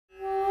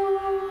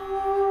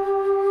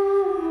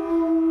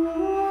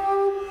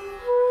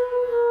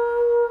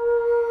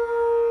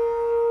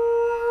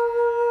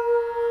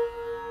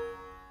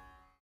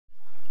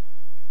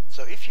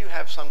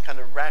some kind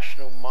of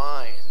rational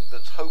mind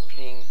that's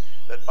hoping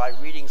that by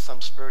reading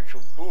some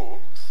spiritual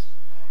books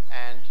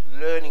and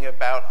learning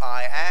about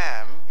I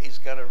am is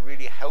going to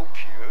really help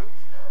you,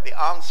 the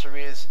answer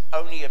is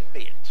only a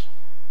bit.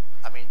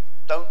 I mean,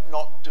 don't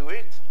not do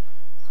it,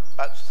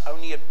 but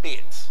only a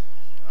bit.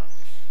 You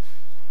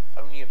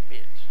know? Only a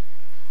bit.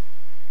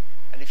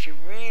 And if you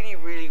really,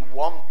 really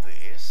want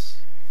this,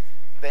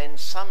 then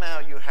somehow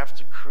you have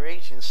to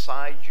create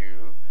inside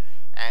you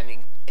and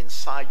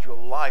inside your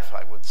life,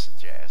 I would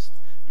suggest,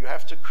 you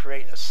have to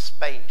create a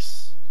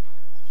space.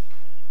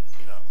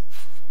 You know,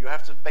 you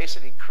have to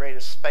basically create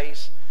a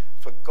space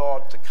for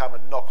God to come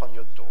and knock on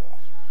your door.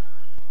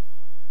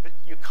 But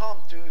you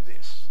can't do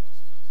this.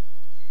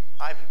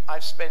 I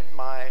spent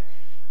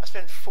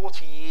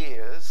 40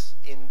 years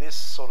in this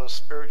sort of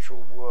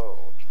spiritual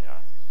world, you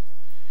know.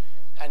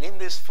 And in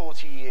this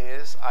 40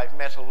 years, I've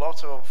met a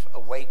lot of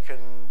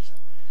awakened,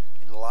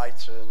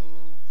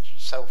 enlightened,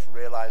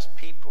 self-realized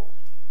people.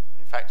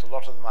 In fact, a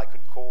lot of them I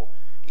could call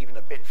even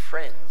a bit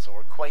friends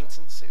or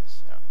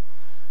acquaintances. You know.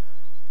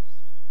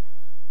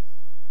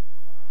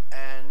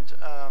 And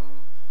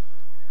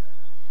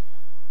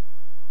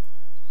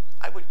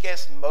I would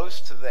guess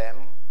most of them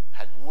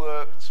had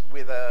worked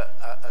with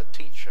a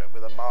teacher,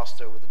 with a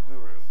master, with a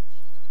guru.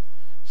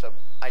 So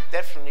I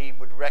definitely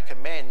would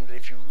recommend that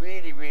if you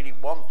really, really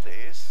want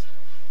this,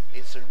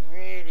 it's a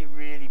really,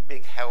 really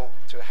big help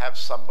to have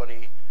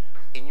somebody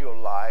in your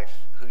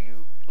life who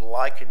you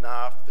like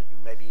enough, that you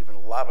maybe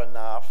even love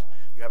enough,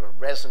 you have a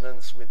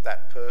resonance with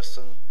that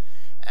person,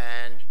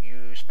 and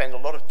you spend a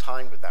lot of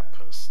time with that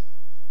person.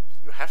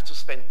 You have to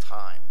spend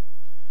time.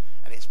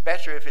 And it's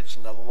better if it's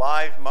an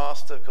alive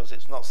master, because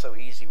it's not so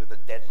easy with a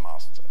dead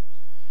master.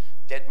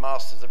 Dead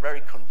masters are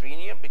very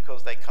convenient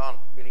because they can't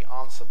really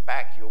answer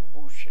back your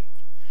bullshit.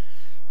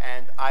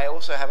 And I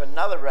also have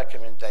another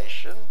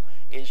recommendation,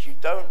 is you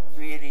don't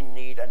really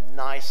need a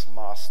nice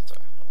master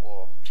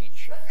or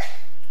teacher.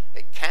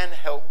 It can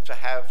help to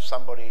have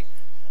somebody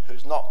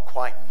who's not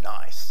quite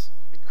nice,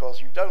 because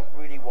you don't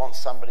really want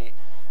somebody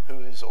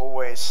who's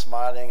always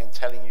smiling and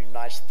telling you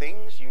nice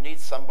things. You need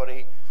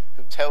somebody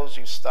who tells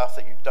you stuff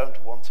that you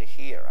don't want to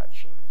hear,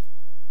 actually.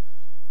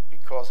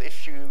 Because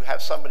if you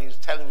have somebody who's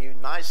telling you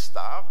nice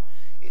stuff,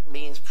 it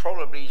means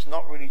probably he's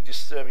not really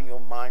disturbing your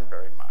mind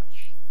very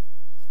much.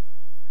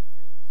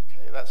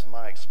 Okay, that's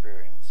my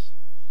experience.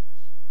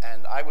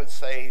 And I would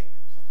say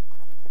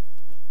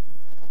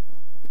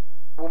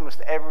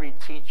almost every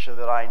teacher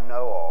that I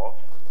know of,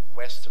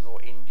 Western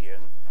or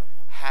Indian,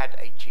 had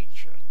a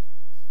teacher.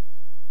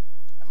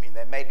 I mean,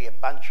 there may be a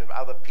bunch of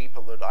other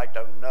people that I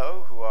don't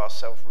know who are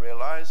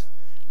self-realized,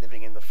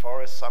 living in the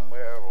forest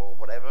somewhere or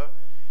whatever,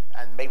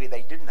 and maybe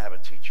they didn't have a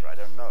teacher, I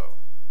don't know.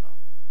 You know?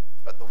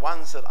 But the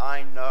ones that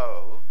I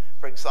know,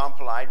 for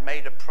example, I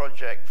made a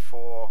project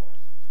for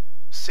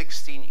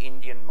 16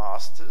 Indian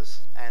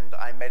masters, and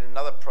I made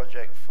another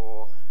project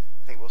for,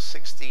 I think it was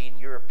 16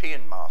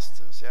 European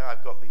masters. Yeah,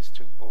 I've got these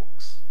 2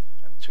 books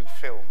and 2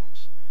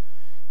 films.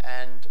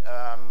 And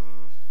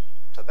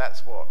so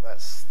that's what?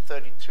 That's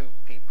 32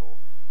 people.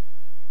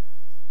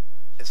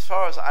 As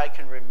far as I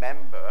can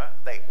remember,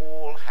 they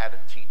all had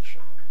a teacher.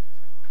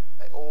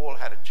 They all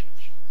had a teacher.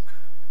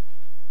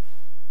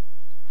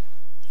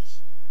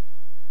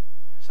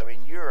 So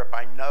in Europe,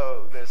 I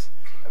know there's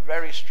a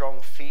very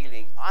strong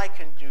feeling, I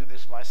can do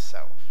this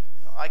myself.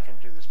 You know, I can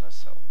do this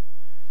myself.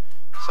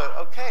 So,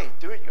 okay,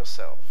 do it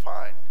yourself,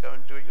 fine, go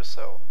and do it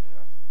yourself. You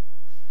know?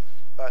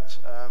 But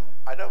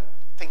I don't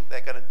think they're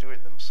going to do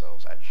it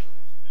themselves,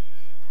 actually,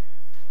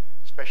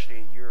 especially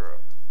in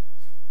Europe.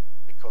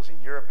 Because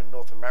in Europe and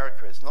North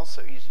America, it's not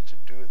so easy to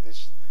do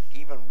this,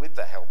 even with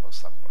the help of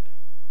somebody.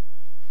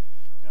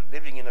 You know,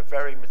 living in a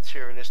very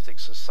materialistic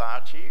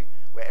society,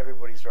 where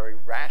everybody's very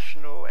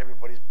rational,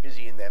 everybody's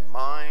busy in their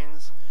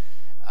minds,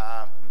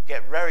 you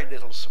get very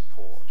little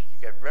support. You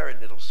get very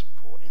little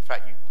support. In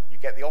fact, you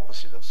get the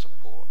opposite of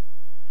support.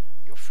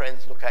 Your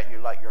friends look at you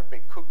like you're a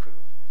bit cuckoo.